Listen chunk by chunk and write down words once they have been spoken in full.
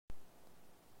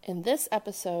In this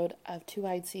episode of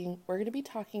Two-Eyed Seeing, we're going to be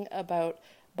talking about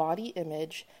body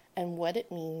image and what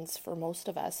it means for most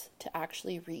of us to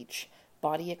actually reach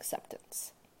body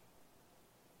acceptance.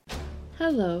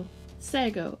 Hello,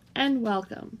 Sago, and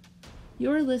welcome.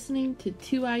 You're listening to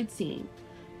Two-Eyed Seeing,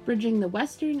 bridging the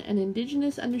Western and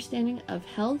Indigenous understanding of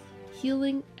health,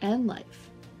 healing, and life.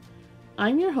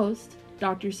 I'm your host,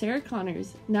 Dr. Sarah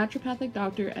Connors, naturopathic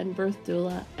doctor and birth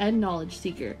doula and knowledge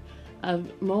seeker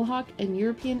of Mohawk and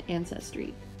European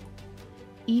ancestry.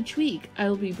 Each week, I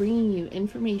will be bringing you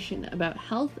information about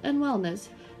health and wellness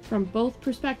from both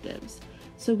perspectives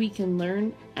so we can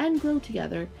learn and grow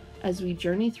together as we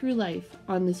journey through life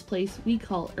on this place we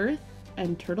call Earth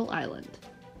and Turtle Island.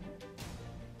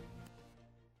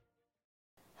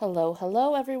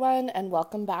 Hello everyone, and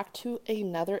welcome back to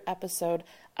another episode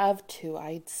of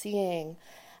Two-Eyed Seeing.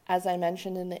 As I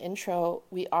mentioned in the intro,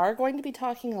 we are going to be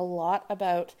talking a lot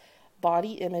about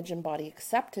body image and body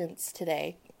acceptance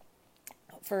today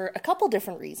for a couple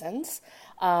different reasons.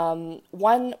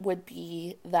 One would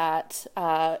be that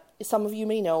some of you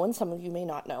may know and some of you may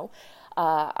not know.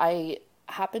 I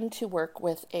happen to work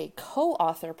with a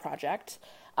co-author project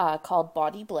called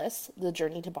Body Bliss, The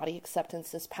Journey to Body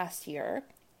Acceptance this past year.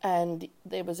 And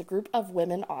there was a group of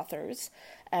women authors,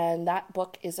 and that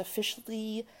book is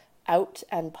officially out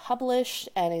and published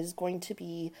and is going to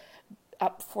be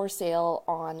up for sale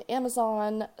on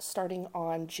Amazon starting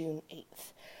on June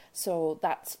 8th. So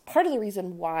that's part of the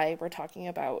reason why we're talking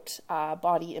about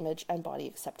body image and body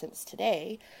acceptance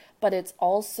today, but it's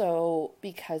also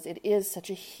because it is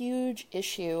such a huge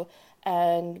issue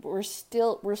and we're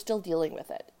still dealing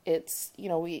with it. It's,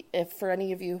 if for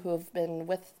any of you who have been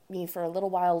with me for a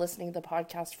little while, listening to the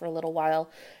podcast for a little while,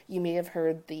 you may have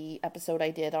heard the episode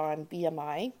I did on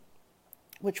BMI,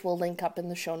 which we'll link up in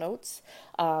the show notes.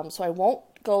 So I won't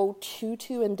go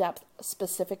too in depth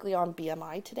specifically on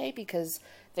BMI today because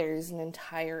there's an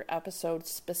entire episode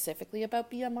specifically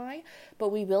about BMI,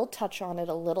 but we will touch on it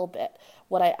a little bit.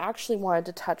 What I actually wanted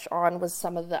to touch on was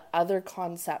some of the other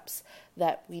concepts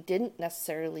that we didn't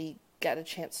necessarily get a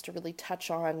chance to really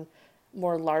touch on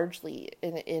more largely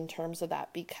in terms of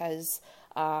that, because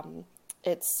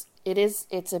it's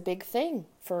a big thing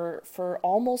for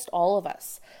almost all of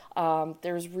us.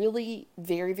 There's really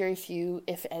very, very few,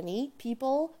 if any,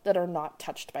 people that are not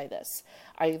touched by this,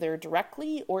 either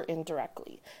directly or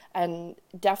indirectly. And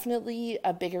definitely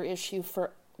a bigger issue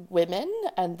for women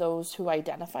and those who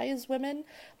identify as women,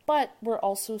 but we're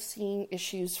also seeing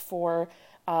issues for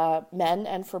men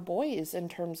and for boys in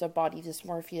terms of body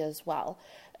dysmorphia as well.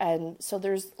 And so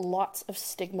there's lots of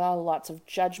stigma, lots of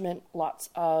judgment, lots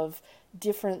of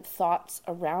different thoughts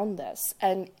around this.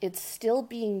 And it's still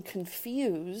being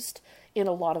confused in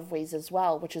a lot of ways as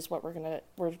well, which is what we're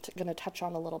gonna touch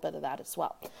on a little bit of that as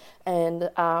well. And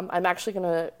I'm actually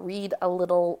gonna read a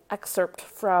little excerpt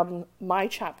from my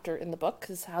chapter in the book,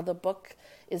 because how the book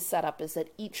is set up is that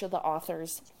each of the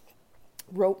authors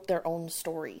wrote their own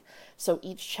story. So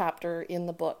each chapter in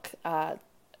the book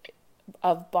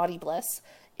of Body Bliss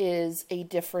is a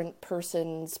different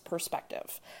person's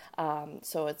perspective.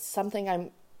 So it's something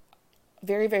I'm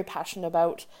very, very passionate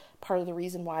about. Part of the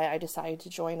reason why I decided to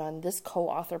join on this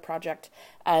co-author project.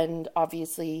 And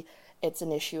obviously it's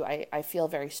an issue I feel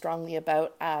very strongly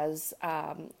about as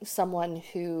someone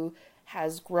who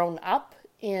has grown up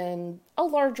in a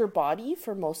larger body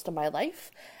for most of my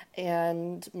life,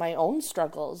 and my own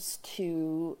struggles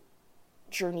to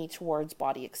journey towards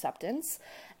body acceptance,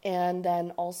 and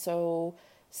then also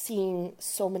seeing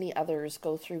so many others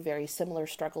go through very similar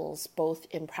struggles, both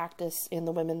in practice in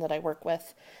the women that I work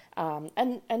with,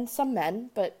 and some men,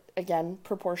 but again,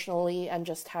 proportionally and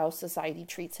just how society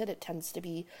treats it, it tends to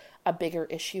be a bigger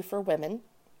issue for women.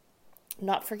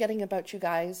 Not forgetting about you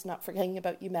guys, not forgetting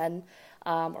about you men,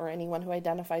 or anyone who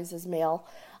identifies as male.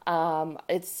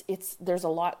 There's a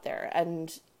lot there,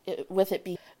 and with it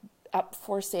being up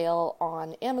for sale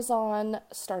on Amazon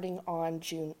starting on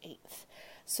June 8th.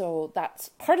 So that's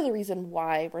part of the reason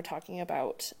why we're talking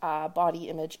about body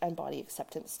image and body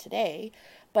acceptance today,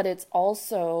 but it's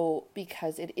also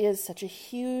because it is such a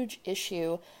huge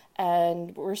issue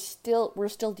and we're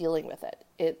still dealing with it.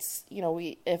 It's,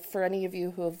 if for any of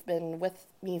you who have been with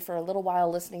me for a little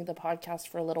while, listening to the podcast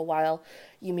for a little while,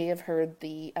 you may have heard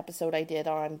the episode I did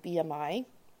on BMI,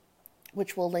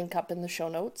 which we'll link up in the show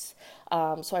notes.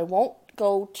 So I won't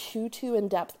go too in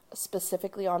depth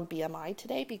specifically on BMI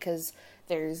today because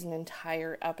there's an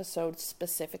entire episode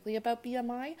specifically about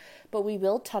BMI, but we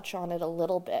will touch on it a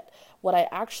little bit. What I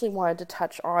actually wanted to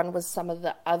touch on was some of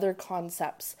the other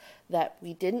concepts that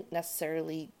we didn't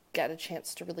necessarily get a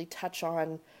chance to really touch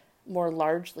on more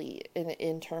largely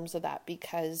in terms of that,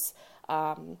 because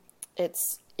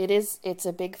it's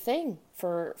a big thing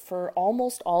for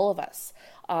almost all of us.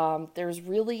 There's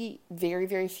really very,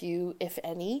 very few, if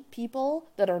any, people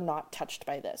that are not touched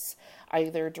by this,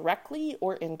 either directly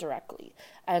or indirectly.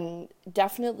 And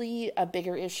definitely a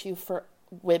bigger issue for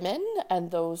women and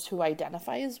those who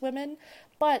identify as women,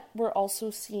 but we're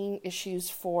also seeing issues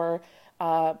for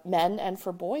men and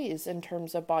for boys in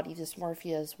terms of body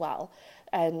dysmorphia as well.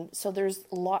 And so there's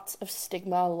lots of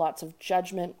stigma, lots of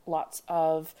judgment, lots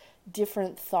of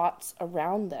different thoughts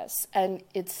around this. And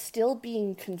it's still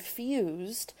being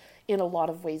confused in a lot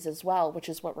of ways as well, which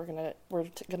is what we're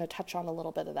gonna touch on a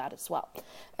little bit of that as well.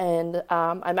 And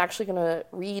I'm actually gonna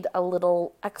read a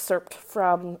little excerpt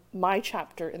from my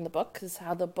chapter in the book, because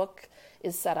how the book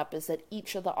is set up is that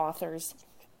each of the authors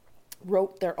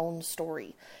wrote their own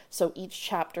story. So each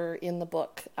chapter in the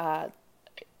book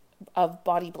of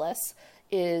Body Bliss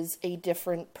is a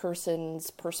different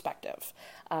person's perspective.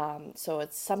 So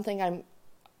it's something I'm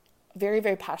very,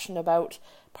 very passionate about.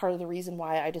 Part of the reason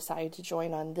why I decided to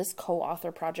join on this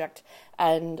co-author project.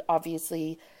 And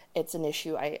obviously it's an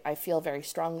issue I feel very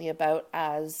strongly about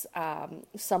as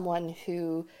someone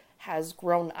who has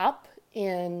grown up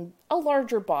in a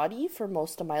larger body for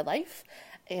most of my life,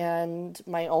 and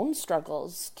my own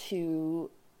struggles to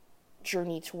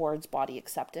journey towards body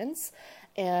acceptance,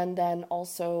 and then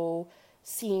also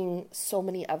seeing so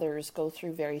many others go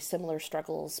through very similar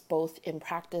struggles, both in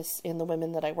practice in the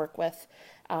women that I work with,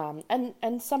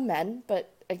 and some men,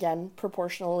 but again,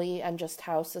 proportionally and just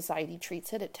how society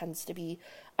treats it, it tends to be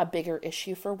a bigger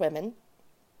issue for women.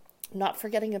 Not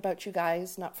forgetting about you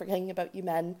guys, not forgetting about you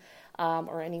men,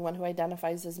 or anyone who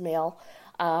identifies as male.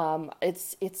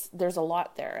 There's a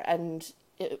lot there, and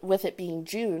with it being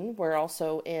June, we're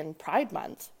also in Pride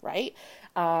Month, right?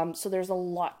 So there's a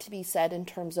lot to be said in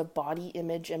terms of body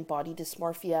image and body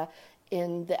dysmorphia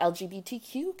in the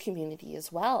LGBTQ community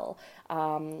as well,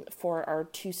 for our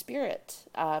two-spirit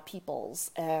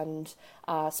peoples, and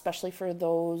especially for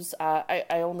those, I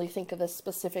only think of this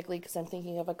specifically because I'm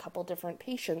thinking of a couple different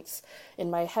patients in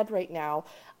my head right now.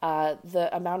 The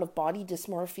amount of body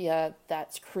dysmorphia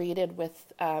that's created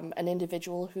with an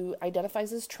individual who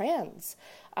identifies as trans.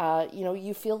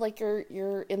 You feel like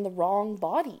you're in the wrong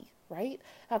body, right?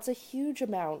 That's a huge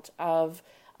amount of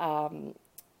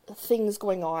things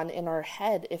going on in our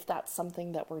head if that's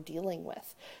something that we're dealing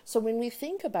with. So when we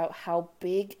think about how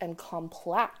big and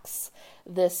complex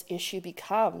this issue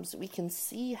becomes, we can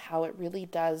see how it really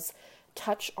does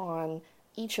touch on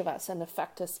each of us and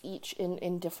affect us each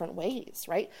in different ways,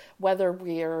 right? Whether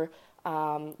we're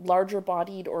larger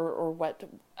bodied or what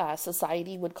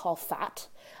society would call fat,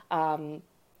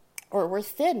 or we're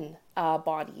thin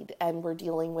bodied and we're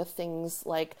dealing with things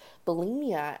like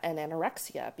bulimia and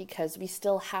anorexia, because we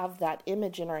still have that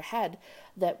image in our head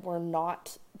that we're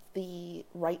not the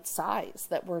right size,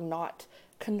 that we're not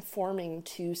conforming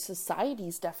to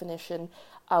society's definition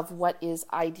of what is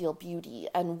ideal beauty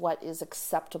and what is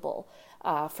acceptable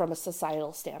from a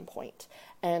societal standpoint.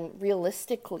 And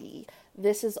realistically,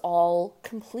 this is all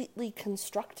completely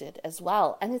constructed as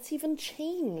well, and it's even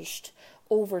changed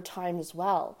over time as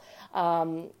well.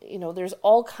 There's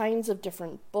all kinds of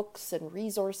different books and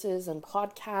resources and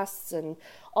podcasts and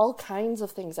all kinds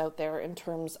of things out there in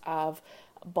terms of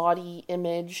body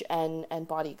image and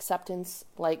body acceptance,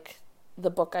 like the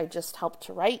book I just helped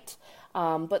to write.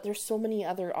 But there's so many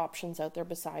other options out there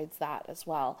besides that as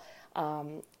well.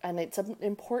 And it's an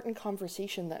important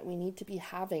conversation that we need to be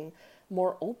having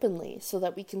more openly so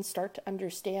that we can start to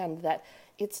understand that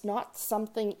it's not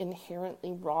something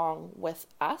inherently wrong with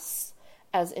us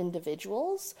as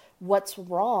individuals. What's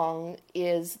wrong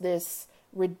is this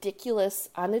ridiculous,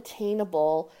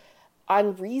 unattainable,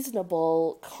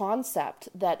 unreasonable concept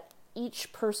that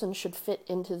each person should fit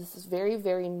into this very,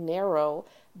 very narrow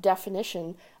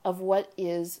definition of what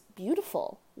is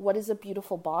beautiful, what is a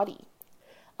beautiful body.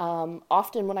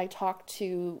 Often when I talk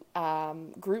to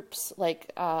groups,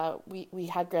 like we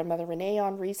had Grandmother Renee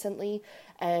on recently,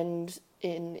 and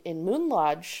in Moon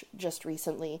Lodge just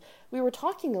recently, we were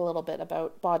talking a little bit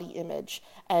about body image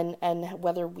and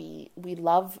whether we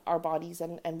love our bodies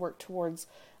and work towards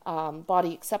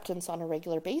body acceptance on a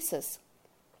regular basis.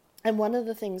 And one of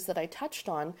the things that I touched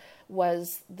on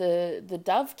was the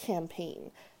Dove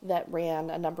campaign that ran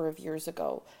a number of years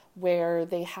ago, where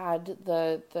they had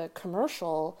the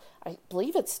commercial. I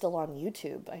believe it's still on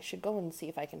YouTube. I should go and see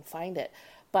if I can find it.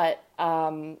 But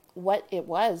what it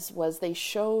was they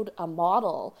showed a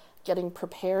model getting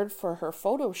prepared for her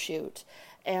photo shoot,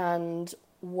 and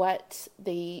what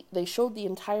they showed the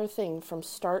entire thing from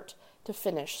start to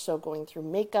finish. So going through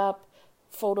makeup,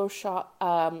 Photoshop,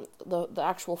 the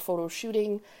actual photo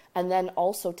shooting, and then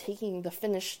also taking the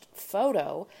finished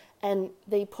photo, and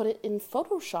they put it in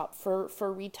Photoshop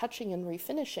for retouching and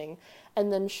refinishing,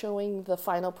 and then showing the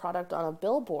final product on a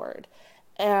billboard.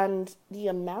 And the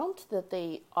amount that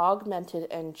they augmented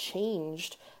and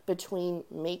changed between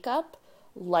makeup,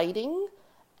 lighting,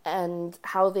 and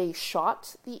how they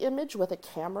shot the image with a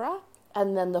camera,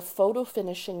 and then the photo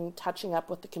finishing, touching up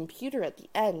with the computer at the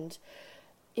end,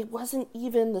 it wasn't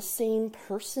even the same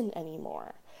person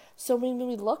anymore. So when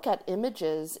we look at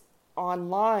images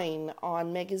online,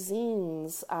 on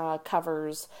magazines,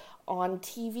 covers, on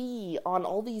TV, on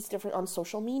all these different, on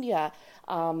social media,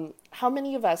 how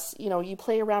many of us, you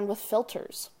play around with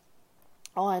filters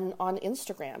on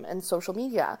Instagram and social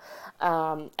media,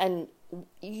 and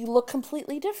you look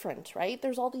completely different, right?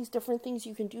 There's all these different things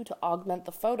you can do to augment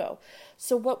the photo.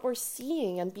 So what we're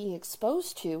seeing and being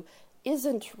exposed to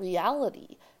isn't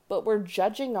reality, but we're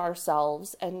judging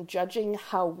ourselves and judging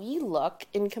how we look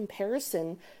in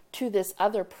comparison to this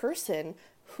other person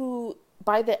who,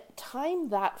 by the time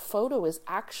that photo is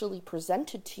actually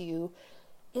presented to you,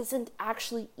 isn't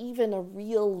actually even a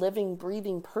real living,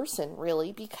 breathing person,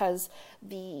 really, because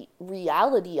the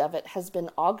reality of it has been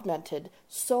augmented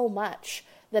so much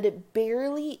that it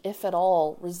barely, if at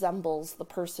all, resembles the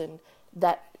person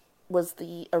that was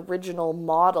the original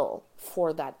model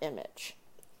for that image.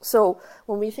 So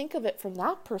when we think of it from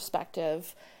that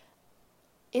perspective,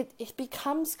 it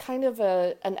becomes kind of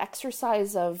an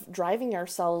exercise of driving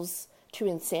ourselves to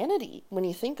insanity when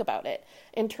you think about it,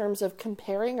 in terms of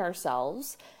comparing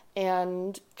ourselves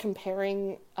and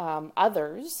comparing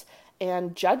others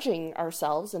and judging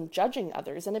ourselves and judging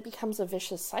others, and it becomes a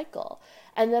vicious cycle.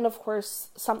 And then, of course,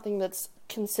 something that's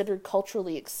considered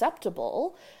culturally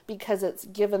acceptable because it's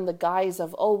given the guise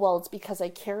of, oh, well, it's because I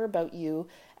care about you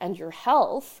and your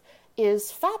health,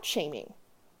 is fat shaming.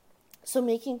 So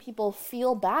making people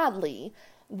feel badly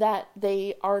that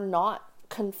they are not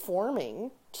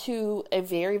conforming to a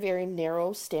very, very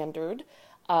narrow standard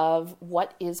of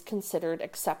what is considered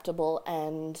acceptable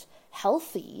and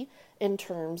healthy in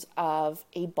terms of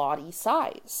a body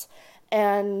size.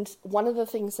 And one of the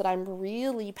things that I'm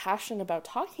really passionate about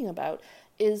talking about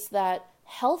is that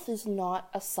health is not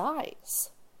a size,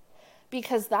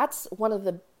 because that's one of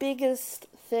the biggest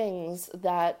things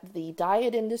that the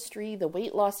diet industry, the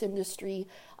weight loss industry,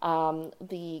 how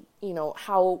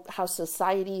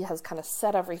society has kind of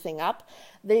set everything up.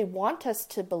 They want us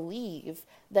to believe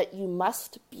that you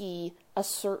must be a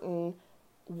certain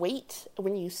weight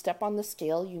when you step on the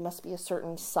scale. You must be a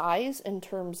certain size in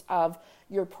terms of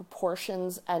your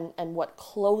proportions and what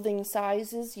clothing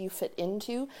sizes you fit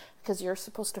into, because you're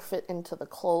supposed to fit into the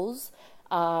clothes.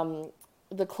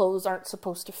 The clothes aren't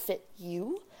supposed to fit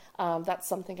you. That's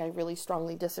something I really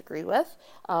strongly disagree with.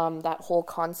 That whole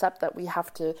concept that we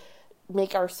have to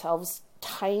make ourselves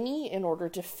tiny in order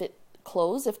to fit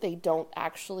clothes if they don't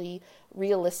actually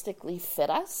realistically fit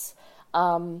us.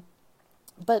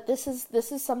 But this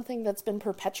is something that's been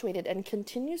perpetuated and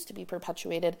continues to be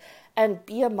perpetuated. And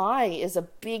BMI is a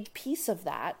big piece of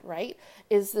that, right?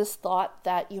 Is this thought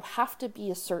that you have to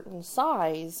be a certain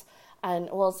size. And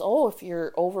if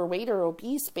you're overweight or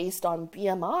obese based on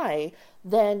BMI,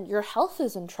 then your health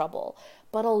is in trouble.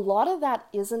 But a lot of that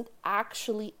isn't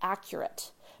actually accurate.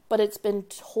 But it's been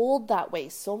told that way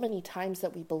so many times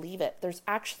that we believe it. There's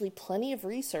actually plenty of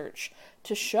research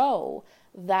to show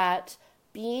that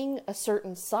being a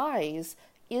certain size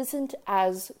isn't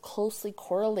as closely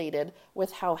correlated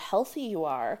with how healthy you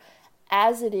are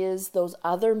as it is those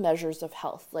other measures of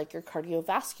health, like your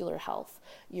cardiovascular health,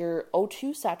 your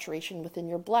O2 saturation within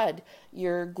your blood,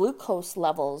 your glucose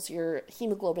levels, your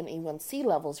hemoglobin A1C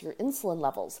levels, your insulin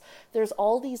levels. There's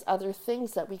all these other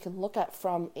things that we can look at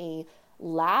from a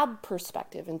lab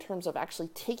perspective in terms of actually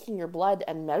taking your blood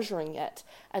and measuring it.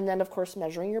 And then, of course,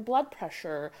 measuring your blood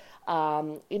pressure.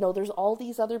 There's all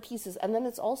these other pieces. And then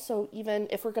it's also, even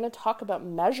if we're going to talk about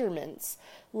measurements,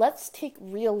 let's take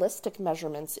realistic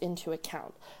measurements into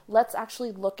account. Let's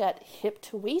actually look at hip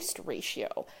to waist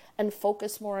ratio and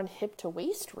focus more on hip to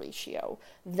waist ratio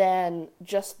than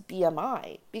just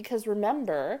BMI. Because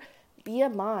remember,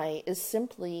 BMI is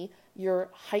simply your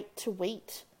height to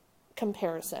weight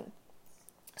comparison.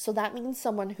 So that means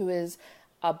someone who is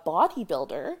a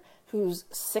bodybuilder, who's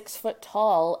 6 foot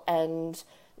tall and,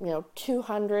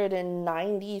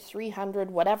 290,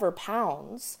 300, whatever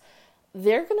pounds,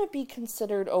 they're going to be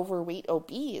considered overweight,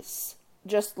 obese,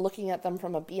 just looking at them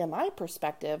from a BMI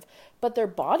perspective, but their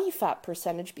body fat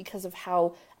percentage, because of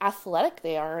how athletic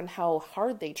they are and how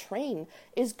hard they train,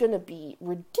 is going to be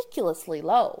ridiculously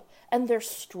low. And they're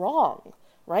strong,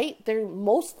 right? They're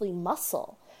mostly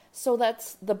muscle. So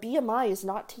that's the BMI is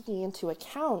not taking into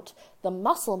account the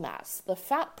muscle mass, the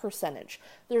fat percentage.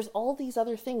 There's all these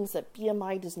other things that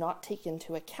BMI does not take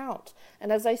into account.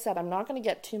 And as I said, I'm not going to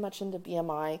get too much into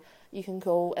BMI. You can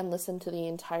go and listen to the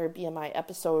entire BMI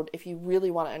episode if you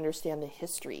really want to understand the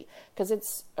history, because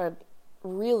it's a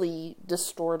really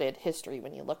distorted history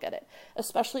when you look at it,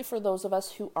 especially for those of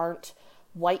us who aren't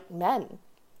white men.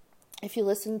 If you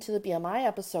listen to the BMI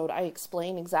episode, I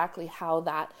explain exactly how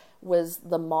that was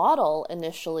the model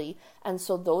initially. And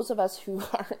so those of us who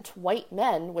aren't white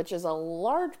men, which is a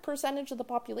large percentage of the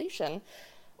population,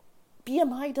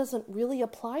 BMI doesn't really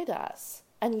apply to us.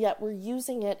 And yet we're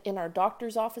using it in our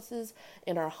doctor's offices,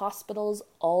 in our hospitals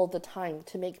all the time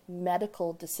to make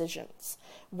medical decisions.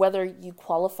 Whether you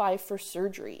qualify for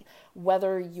surgery,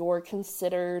 whether you're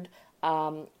considered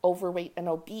overweight and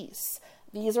obese.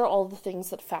 These are all the things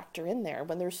that factor in there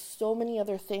when there's so many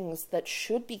other things that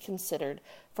should be considered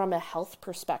from a health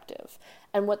perspective.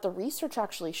 And what the research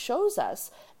actually shows us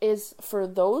is for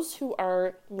those who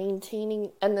are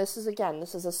maintaining, and this is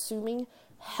assuming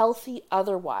healthy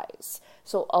otherwise.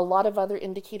 So a lot of other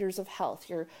indicators of health.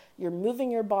 You're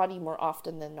moving your body more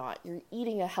often than not. You're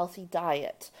eating a healthy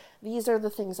diet. These are the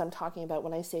things I'm talking about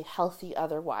when I say healthy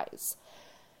otherwise.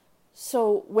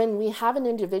 So when we have an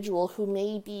individual who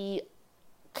may be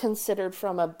considered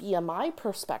from a BMI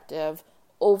perspective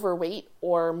overweight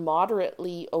or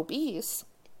moderately obese,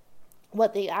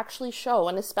 what they actually show,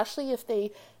 and especially if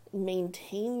they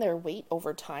maintain their weight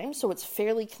over time, so it's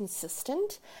fairly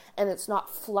consistent and it's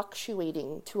not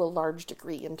fluctuating to a large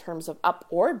degree in terms of up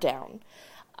or down,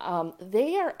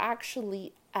 they are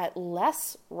actually at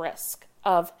less risk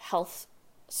of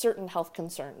certain health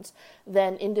concerns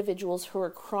than individuals who are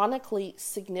chronically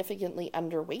significantly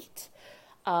underweight,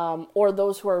 or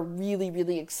those who are really,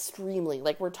 really extremely,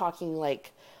 like we're talking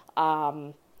like,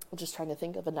 I'm just trying to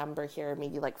think of a number here,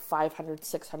 maybe like 500,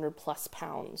 600 plus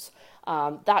pounds.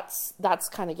 That's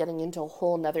kind of getting into a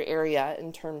whole nother area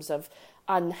in terms of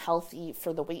unhealthy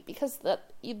for the weight, because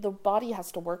the body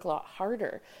has to work a lot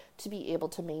harder to be able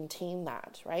to maintain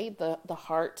that, right? The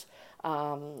heart,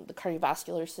 the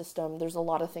cardiovascular system, there's a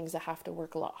lot of things that have to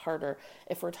work a lot harder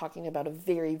if we're talking about a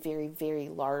very, very, very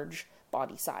large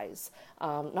body size.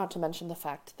 Not to mention the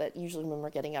fact that usually when we're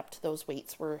getting up to those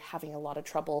weights, we're having a lot of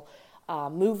trouble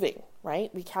moving,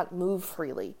 right? We can't move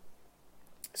freely.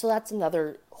 So that's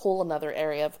another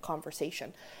area of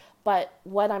conversation. But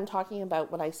what I'm talking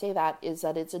about when I say that is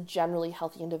that it's a generally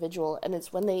healthy individual, and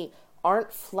it's when they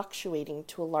aren't fluctuating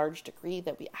to a large degree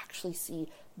that we actually see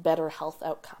better health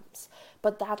outcomes.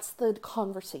 But that's the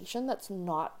conversation that's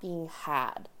not being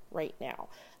had right now.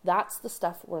 That's the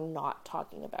stuff we're not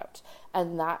talking about.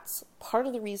 And that's part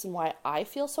of the reason why I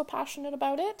feel so passionate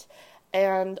about it.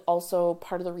 And also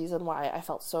part of the reason why I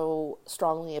felt so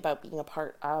strongly about being a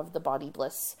part of the Body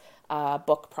Bliss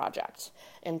book project,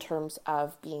 in terms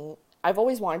of I've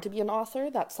always wanted to be an author.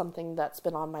 That's something that's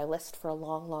been on my list for a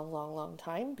long, long, long, long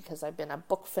time, because I've been a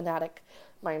book fanatic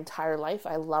my entire life.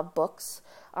 I love books.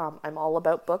 I'm all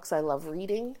about books. I love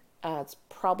reading. It's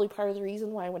probably part of the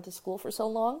reason why I went to school for so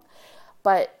long.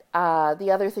 But the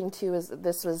other thing too is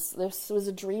this was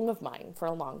a dream of mine for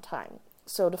a long time.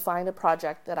 So to find a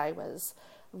project that I was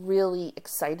really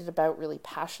excited about, really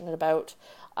passionate about,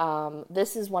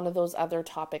 this is one of those other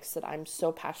topics that I'm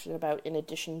so passionate about, in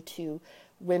addition to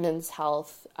women's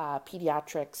health,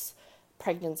 pediatrics,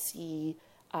 pregnancy,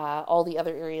 all the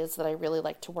other areas that I really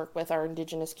like to work with, our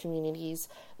Indigenous communities.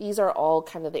 These are all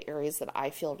kind of the areas that I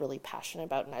feel really passionate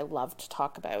about and I love to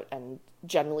talk about, and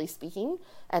generally speaking,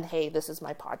 and hey, this is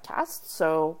my podcast,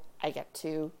 so I get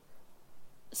to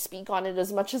speak on it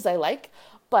as much as I like,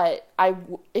 but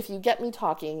if you get me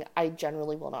talking, I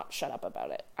generally will not shut up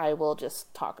about it. I will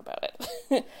just talk about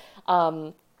it.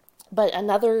 But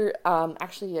another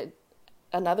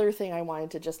thing I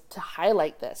wanted to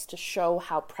highlight this, to show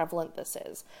how prevalent this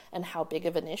is and how big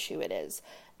of an issue it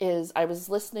is I was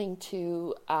listening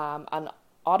to an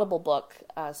Audible book,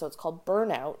 so it's called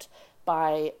Burnout,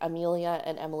 by Amelia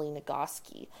and Emily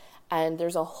Nagoski. And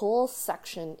there's a whole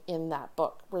section in that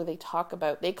book where they talk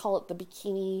about, they call it the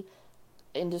bikini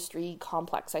industry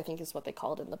complex, I think is what they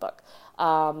call it in the book.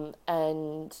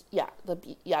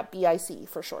 BIC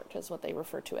for short is what they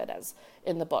refer to it as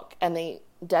in the book. And they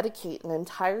dedicate an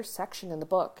entire section in the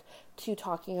book to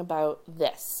talking about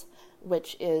this,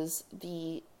 which is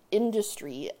the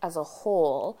industry as a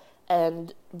whole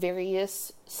and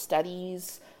various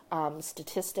studies,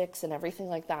 statistics and everything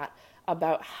like that,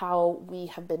 about how we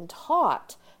have been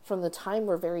taught from the time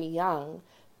we're very young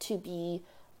to be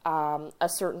a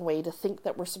certain way, to think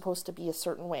that we're supposed to be a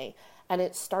certain way. And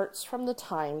it starts from the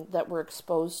time that we're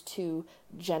exposed to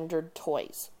gendered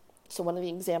toys. So one of the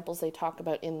examples they talk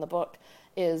about in the book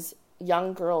is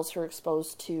young girls who are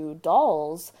exposed to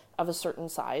dolls of a certain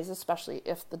size, especially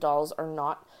if the dolls are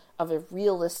not of a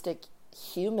realistic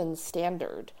human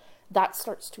standard, that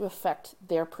starts to affect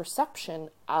their perception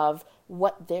of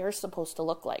what they're supposed to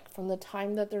look like from the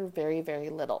time that they're very, very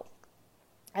little.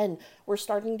 And we're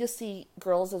starting to see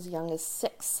girls as young as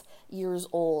 6 years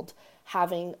old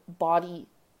having body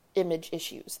image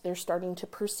issues. They're starting to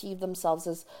perceive themselves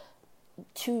as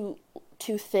too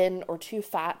thin or too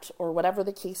fat or whatever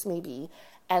the case may be,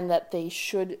 and that they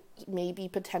should maybe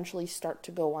potentially start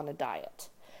to go on a diet.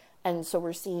 And so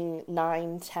we're seeing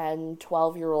 9, 10,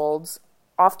 12-year-olds,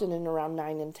 often in around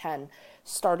 9 and 10,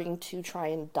 starting to try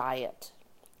and diet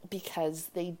because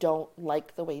they don't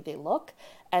like the way they look,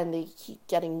 and they keep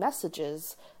getting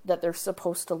messages that they're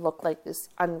supposed to look like this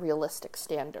unrealistic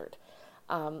standard.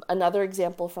 Another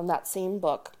example from that same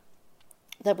book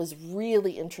that was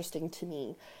really interesting to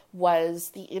me was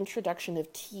the introduction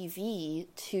of TV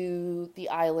to the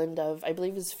island of, I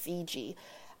believe it was Fiji.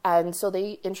 And so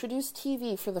they introduced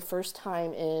TV for the first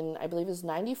time in, I believe it was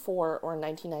 94 or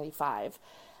 1995.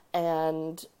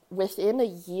 And within a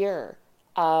year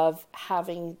of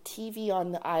having TV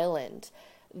on the island,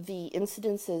 the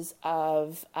incidences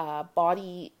of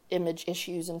body image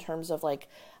issues in terms of like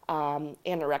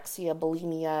anorexia,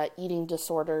 bulimia, eating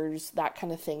disorders, that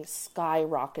kind of thing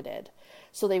skyrocketed.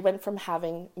 So they went from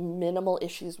having minimal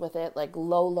issues with it, like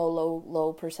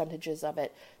low percentages of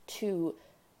it, to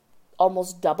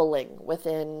almost doubling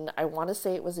within, I want to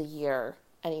say it was a year.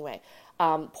 Anyway,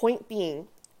 point being,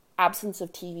 absence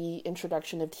of TV,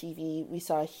 introduction of TV, we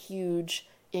saw a huge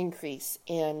increase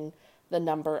in the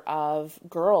number of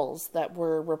girls that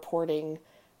were reporting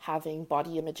having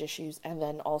body image issues, and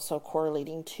then also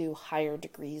correlating to higher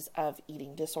degrees of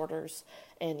eating disorders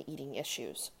and eating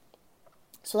issues.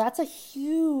 So that's a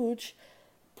huge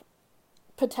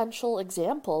potential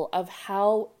example of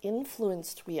how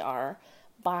influenced we are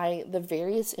by the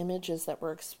various images that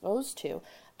we're exposed to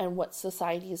and what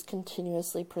society is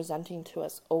continuously presenting to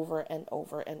us over and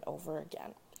over and over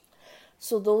again.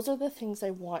 So those are the things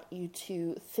I want you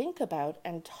to think about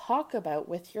and talk about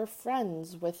with your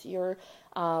friends, with your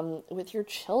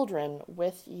children,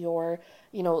 with your,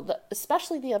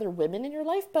 especially the other women in your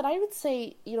life, but I would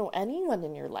say, anyone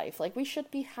in your life. Like, we should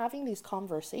be having these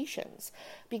conversations,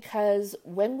 because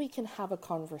when we can have a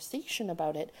conversation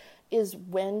about it is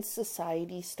when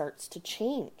society starts to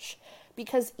change.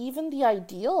 Because even the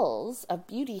ideals of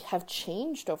beauty have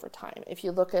changed over time, if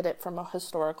you look at it from a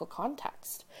historical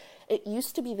context. It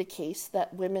used to be the case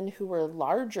that women who were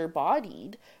larger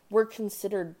bodied were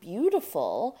considered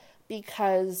beautiful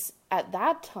because at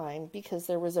that time, because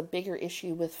there was a bigger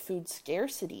issue with food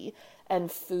scarcity and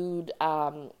food,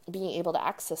 being able to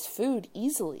access food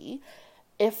easily.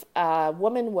 If a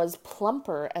woman was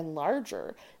plumper and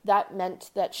larger, that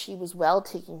meant that she was well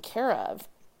taken care of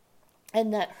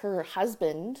and that her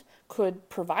husband could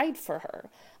provide for her.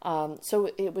 So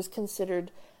it was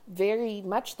considered very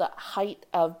much the height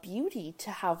of beauty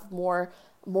to have more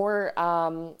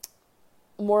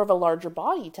of a larger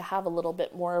body, to have a little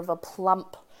bit more of a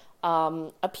plump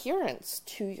appearance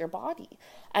to your body.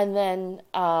 And then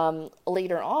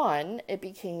later on, it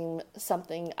became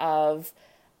something of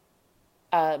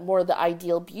more the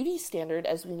ideal beauty standard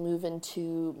as we move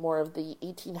into more of the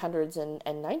 1800s and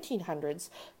 1900s,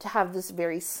 to have this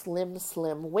very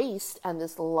slim waist and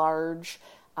this large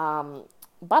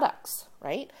buttocks,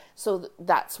 right? So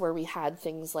that's where we had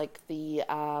things like the,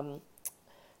 I'm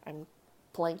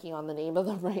blanking on the name of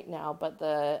them right now, but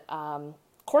the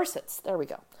corsets, there we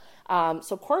go.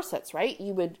 So corsets, right?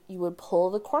 You would pull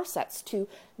the corsets to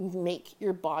make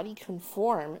your body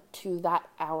conform to that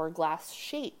hourglass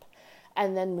shape.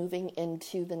 And then moving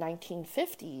into the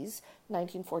 1940s and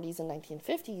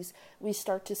 1950s, we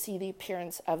start to see the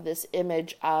appearance of this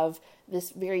image of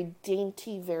this very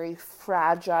dainty, very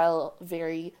fragile,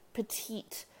 very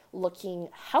petite looking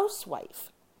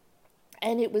housewife.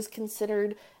 And it was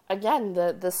considered, again,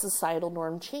 the societal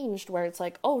norm changed, where it's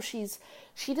like, oh, she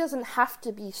doesn't have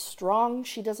to be strong.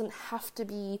 She doesn't have to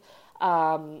be,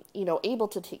 able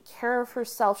to take care of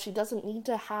herself. She doesn't need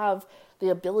to have the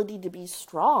ability to be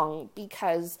strong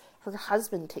because her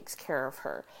husband takes care of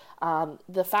her.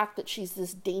 The fact that she's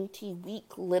this dainty,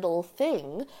 weak little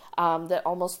thing that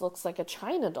almost looks like a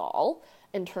China doll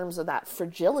in terms of that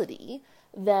fragility,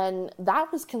 then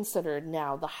that was considered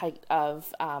now the height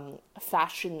of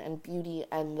fashion and beauty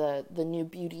and the new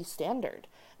beauty standard,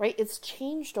 right? It's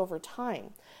changed over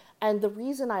time. And the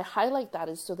reason I highlight that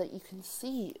is so that you can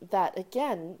see that,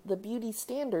 again, the beauty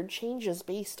standard changes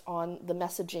based on the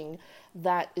messaging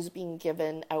that is being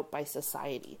given out by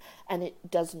society. And it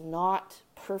does not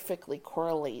perfectly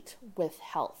correlate with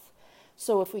health.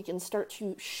 So if we can start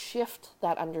to shift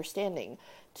that understanding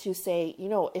to say,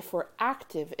 if we're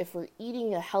active, if we're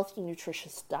eating a healthy,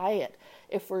 nutritious diet,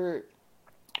 if we're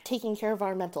taking care of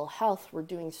our mental health, we're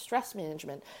doing stress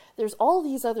management, there's all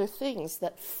these other things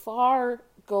that far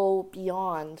go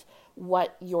beyond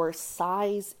what your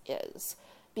size is,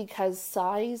 because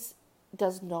size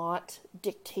does not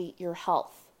dictate your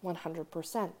health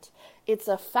 100%. It's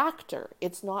a factor.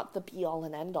 It's not the be all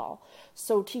and end all.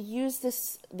 So to use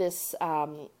this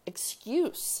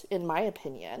excuse, in my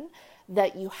opinion,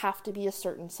 that you have to be a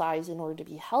certain size in order to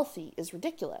be healthy is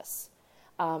ridiculous.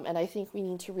 And I think we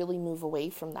need to really move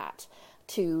away from that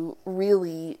to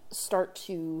really start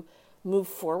to move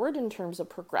forward in terms of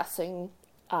progressing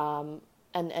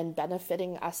and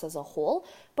benefiting us as a whole,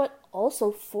 but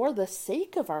also for the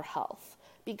sake of our health,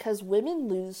 because women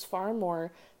lose far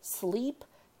more sleep,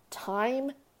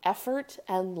 time, effort,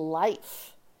 and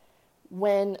life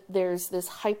when there's this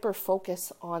hyper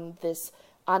focus on this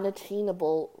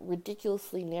unattainable,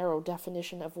 ridiculously narrow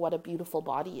definition of what a beautiful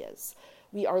body is.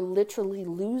 We are literally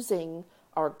losing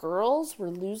our girls, we're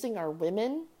losing our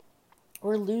women,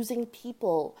 we're losing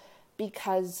people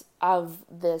because of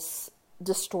this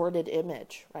distorted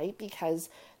image, right? Because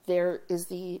there is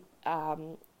the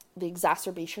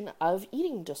exacerbation of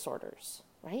eating disorders,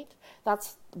 right?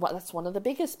 That's one of the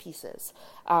biggest pieces.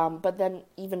 But then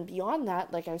even beyond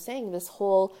that, like I was saying, this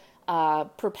whole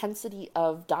propensity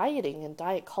of dieting and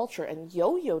diet culture and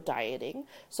yo-yo dieting,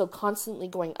 so constantly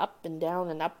going up and down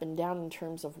in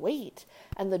terms of weight,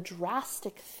 and the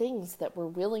drastic things that we're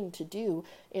willing to do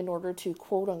in order to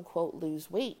quote unquote lose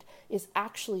weight is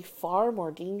actually far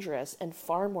more dangerous and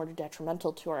far more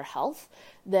detrimental to our health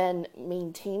than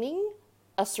maintaining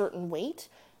a certain weight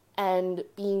and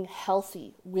being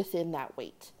healthy within that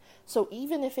weight. So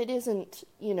even if it isn't,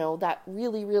 that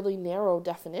really, really narrow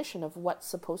definition of what's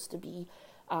supposed to be,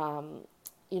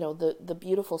 the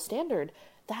beautiful standard,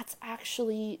 that's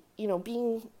actually,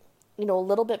 being, a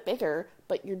little bit bigger,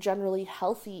 but you're generally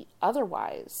healthy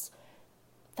otherwise.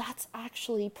 That's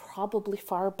actually probably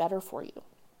far better for you.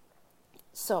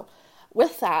 So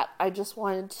with that, I just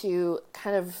wanted to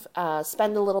kind of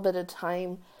spend a little bit of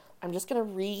time. I'm just going to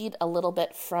read a little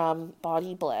bit from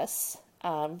Body Bliss,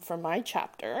 from my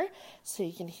chapter, so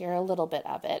you can hear a little bit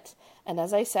of it. And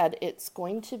as I said, it's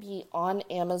going to be on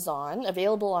Amazon,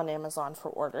 available on Amazon for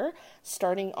order,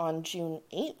 starting on June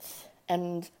 8th.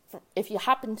 And if you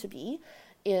happen to be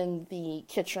in the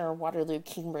Kitchener, Waterloo,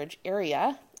 Cambridge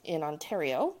area in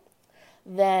Ontario,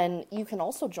 then you can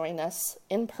also join us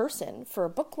in person for a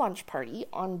book launch party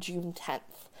on June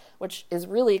 10th, which is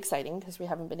really exciting because we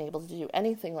haven't been able to do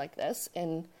anything like this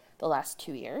in the last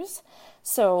 2 years.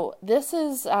 So this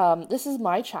is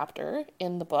my chapter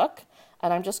in the book,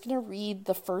 and I'm just going to read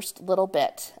the first little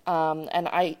bit, and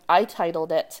I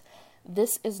titled it,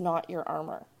 "This is Not Your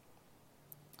Armor."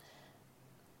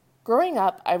 Growing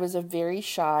up, I was a very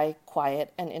shy,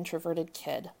 quiet, and introverted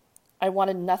kid. I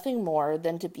wanted nothing more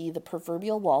than to be the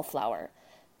proverbial wallflower,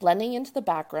 blending into the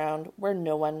background where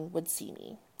no one would see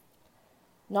me.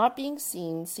 Not being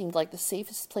seen seemed like the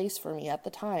safest place for me at the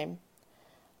time.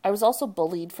 I was also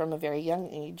bullied from a very young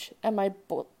age, and my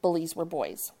bullies were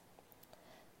boys.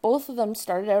 Both of them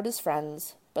started out as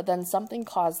friends, but then something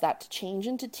caused that to change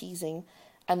into teasing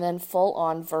and then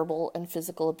full-on verbal and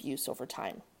physical abuse over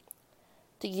time.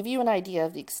 To give you an idea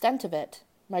of the extent of it,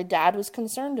 my dad was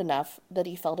concerned enough that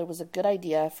he felt it was a good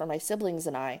idea for my siblings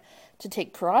and I to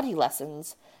take karate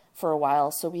lessons for a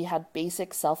while so we had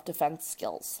basic self-defense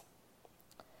skills.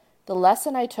 The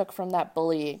lesson I took from that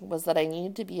bullying was that I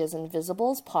needed to be as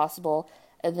invisible as possible,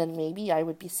 and then maybe I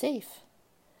would be safe.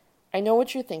 I know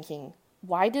what you're thinking.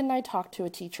 Why didn't I talk to a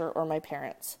teacher or my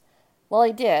parents? Well,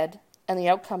 I did, and the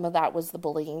outcome of that was the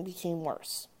bullying became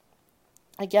worse.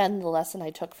 Again, the lesson I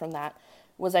took from that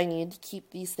was I needed to keep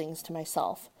these things to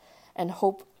myself and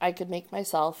hope I could make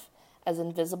myself as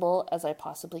invisible as I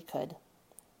possibly could.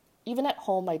 Even at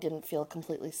home, I didn't feel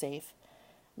completely safe.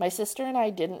 My sister and I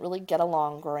didn't really get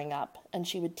along growing up, and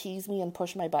she would tease me and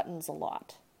push my buttons a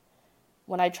lot.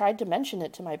 When I tried to mention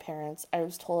it to my parents, I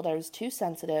was told I was too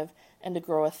sensitive and to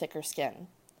grow a thicker skin.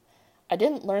 I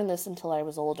didn't learn this until I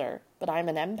was older, but I'm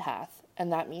an empath,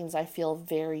 and that means I feel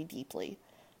very deeply,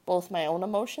 both my own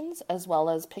emotions as well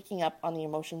as picking up on the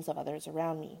emotions of others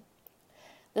around me.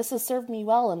 This has served me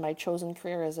well in my chosen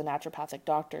career as a naturopathic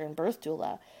doctor and birth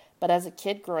doula, but as a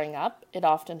kid growing up, it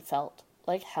often felt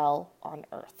like hell on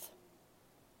earth.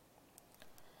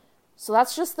 So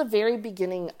that's just the very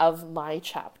beginning of my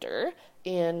chapter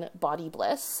in Body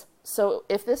Bliss. So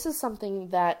if this is something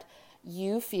that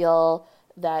you feel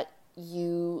that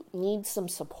you need some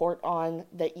support on,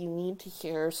 that you need to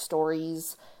hear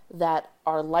stories that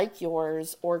are like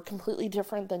yours or completely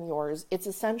different than yours, it's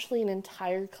essentially an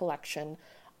entire collection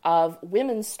of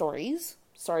women's stories.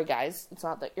 Sorry guys, it's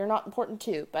not that you're not important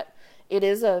too, but it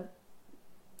is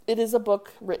a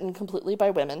book written completely by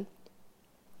women.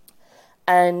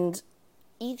 And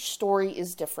each story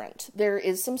is different. There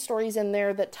is some stories in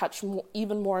there that touch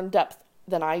even more in depth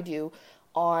than I do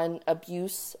on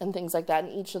abuse and things like that.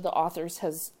 And each of the authors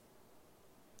has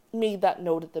made that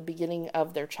note at the beginning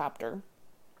of their chapter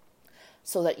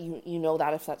so that you know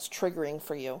that if that's triggering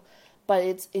for you. But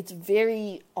it's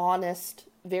very honest,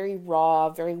 very raw,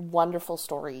 very wonderful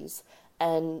stories.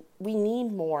 And we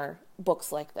need more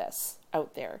books like this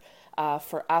out there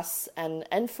for us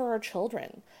and for our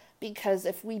children. Because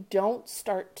if we don't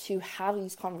start to have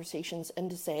these conversations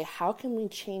and to say, how can we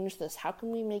change this? How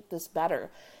can we make this better?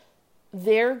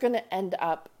 They're going to end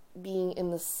up being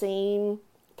in the same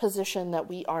position that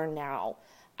we are now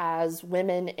as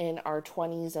women in our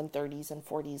 20s and 30s and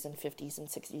 40s and 50s and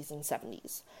 60s and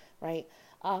 70s, right?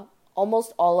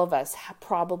 Almost all of us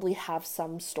probably have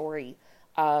some story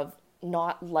of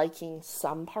not liking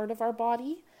some part of our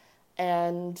body,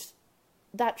 and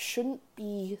that shouldn't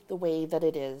be the way that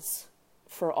it is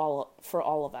for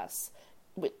all of us.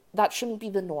 That shouldn't be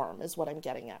the norm, is what I'm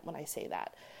getting at when I say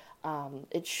that.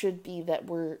 It should be that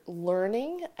we're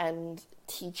learning and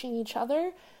teaching each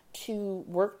other to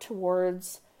work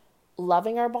towards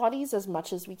loving our bodies as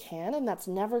much as we can, and that's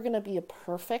never going to be a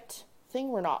perfect thing.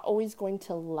 We're not always going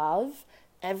to love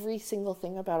every single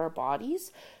thing about our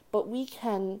bodies, but we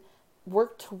can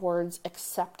work towards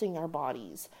accepting our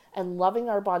bodies and loving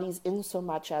our bodies in so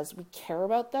much as we care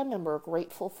about them and we're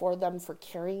grateful for them for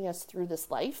carrying us through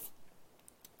this life.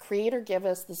 Creator gave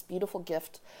us this beautiful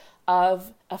gift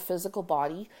of a physical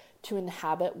body to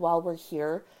inhabit while we're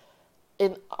here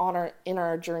in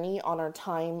our journey, on our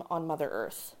time on Mother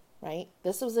Earth, right?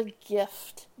 This was a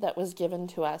gift that was given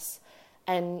to us.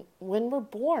 And when we're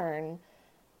born,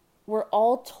 we're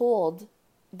all told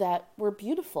that we're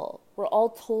beautiful. We're all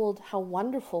told how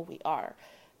wonderful we are.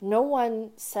 No one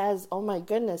says, oh my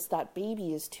goodness, that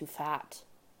baby is too fat.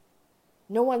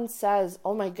 No one says,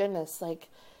 oh my goodness, like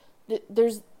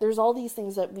there's all these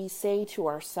things that we say to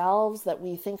ourselves that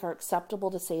we think are acceptable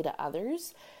to say to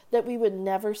others that we would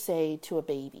never say to a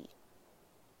baby.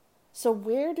 So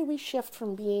where do we shift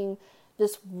from being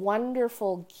this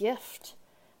wonderful gift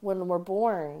when we're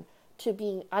born to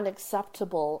being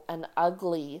unacceptable and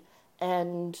ugly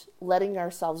and letting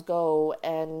ourselves go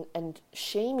and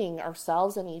shaming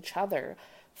ourselves and each other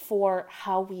for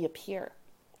how we appear?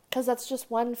 Because that's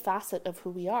just one facet of who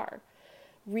we are.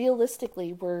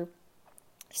 Realistically, we're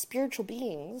spiritual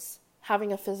beings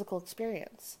having a physical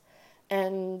experience.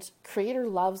 And Creator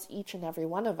loves each and every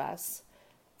one of us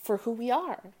for who we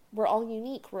are. We're all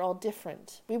unique. We're all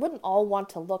different. We wouldn't all want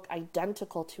to look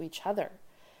identical to each other.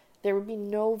 There would be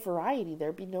no variety.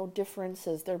 There'd be no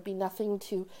differences. There'd be nothing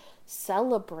to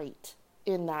celebrate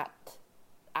in that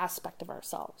aspect of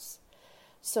ourselves.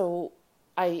 So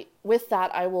with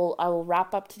that, I will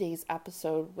wrap up today's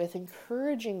episode with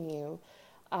encouraging you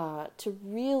to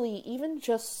really even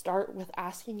just start with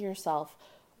asking yourself,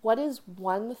 what is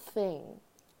one thing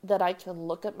that I can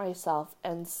look at myself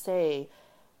and say,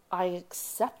 I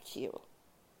accept you?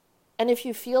 And if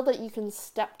you feel that you can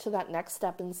step to that next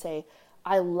step and say,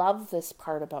 I love this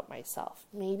part about myself.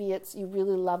 Maybe it's you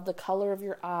really love the color of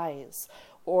your eyes,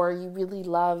 or you really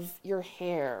love your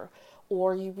hair,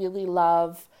 or you really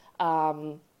love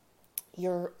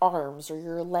your arms or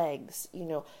your legs,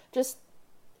 just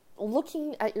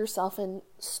looking at yourself and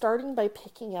starting by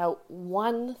picking out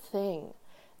one thing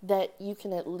that you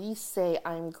can at least say,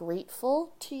 I'm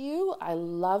grateful to you, I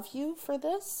love you for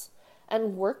this,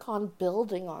 and work on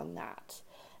building on that.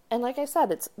 And like I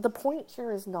said, the point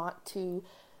here is not to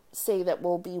say that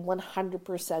we'll be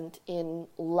 100% in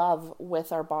love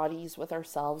with our bodies, with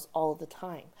ourselves all the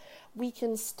time. We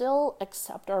can still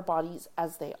accept our bodies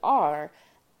as they are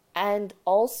and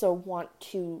also want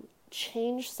to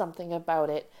change something about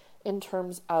it in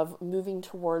terms of moving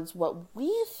towards what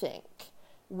we think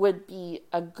would be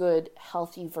a good,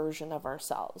 healthy version of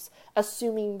ourselves,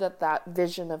 assuming that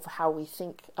vision of how we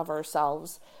think of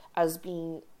ourselves as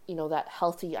being, that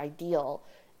healthy ideal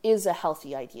is a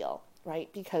healthy ideal. right?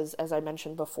 Because as I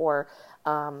mentioned before,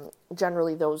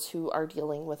 generally those who are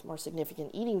dealing with more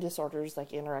significant eating disorders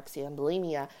like anorexia and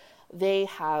bulimia, they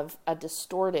have a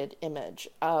distorted image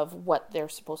of what they're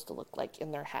supposed to look like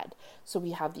in their head. So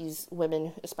we have these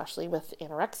women, especially with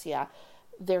anorexia,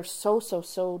 they're so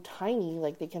tiny,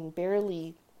 like they can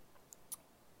barely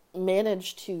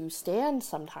manage to stand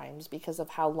sometimes because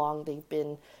of how long they've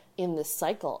been in this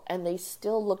cycle, and they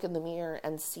still look in the mirror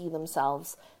and see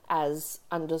themselves as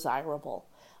undesirable,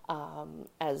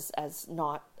 as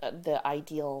not the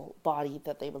ideal body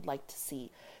that they would like to see.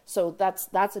 So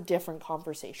that's a different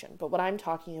conversation. But what I'm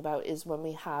talking about is when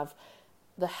we have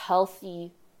the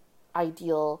healthy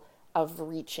ideal of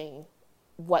reaching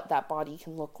what that body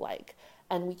can look like,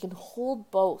 and we can hold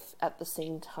both at the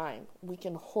same time. We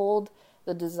can hold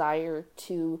the desire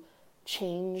to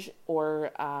change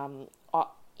or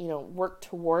work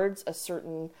towards a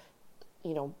certain,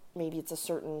 maybe it's a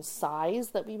certain size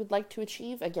that we would like to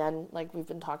achieve. Again, like we've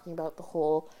been talking about the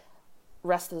whole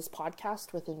rest of this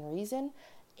podcast within reason.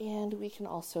 And we can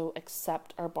also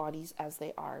accept our bodies as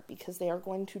they are, because they are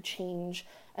going to change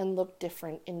and look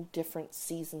different in different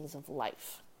seasons of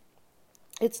life.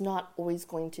 It's not always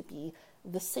going to be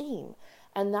the same.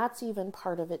 And that's even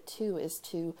part of it too, is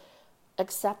to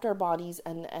accept our bodies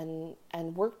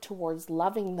and work towards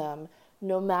loving them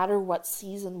no matter what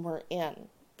season we're in,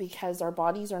 because our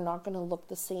bodies are not going to look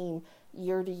the same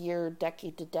year to year,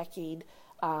 decade to decade,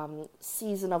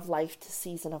 season of life to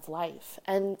season of life.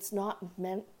 And it's not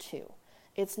meant to.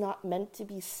 It's not meant to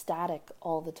be static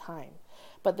all the time.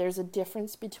 But there's a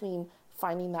difference between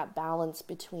finding that balance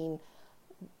between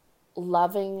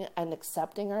loving and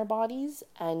accepting our bodies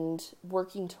and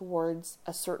working towards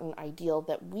a certain ideal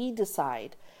that we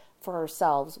decide for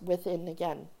ourselves within,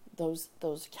 again, those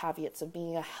caveats of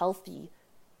being a healthy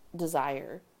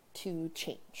desire to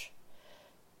change.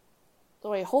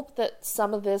 So I hope that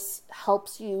some of this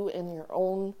helps you in your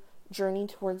own journey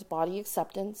towards body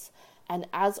acceptance. And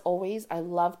as always, I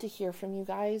love to hear from you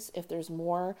guys. If there's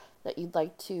more that you'd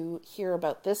like to hear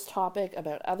about this topic,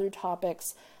 about other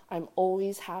topics, I'm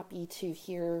always happy to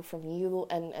hear from you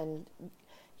and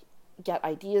get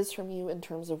ideas from you in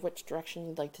terms of which direction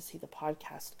you'd like to see the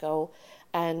podcast go.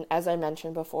 And as I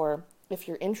mentioned before, if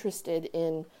you're interested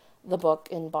in the book,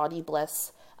 In Body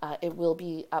Bliss, it will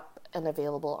be up and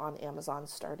available on Amazon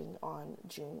starting on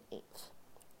June 8th.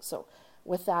 So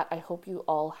with that, I hope you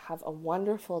all have a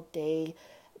wonderful day.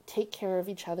 Take care of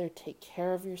each other, take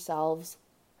care of yourselves,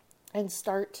 and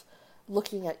start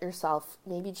looking at yourself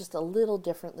maybe just a little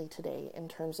differently today in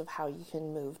terms of how you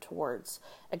can move towards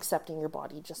accepting your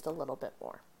body just a little bit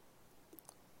more.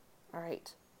 All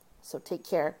right, so take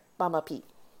care. Mama P.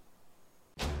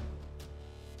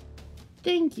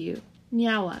 Thank you,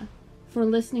 Nyawa, for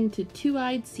listening to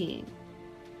Two-Eyed Seeing.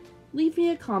 Leave me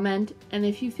a comment, and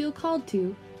if you feel called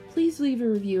to, please leave a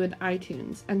review in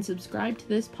iTunes and subscribe to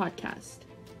this podcast.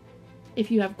 If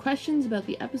you have questions about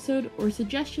the episode or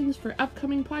suggestions for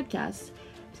upcoming podcasts,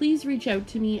 please reach out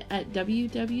to me at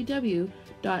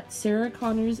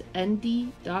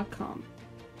www.sarahconnorsnd.com.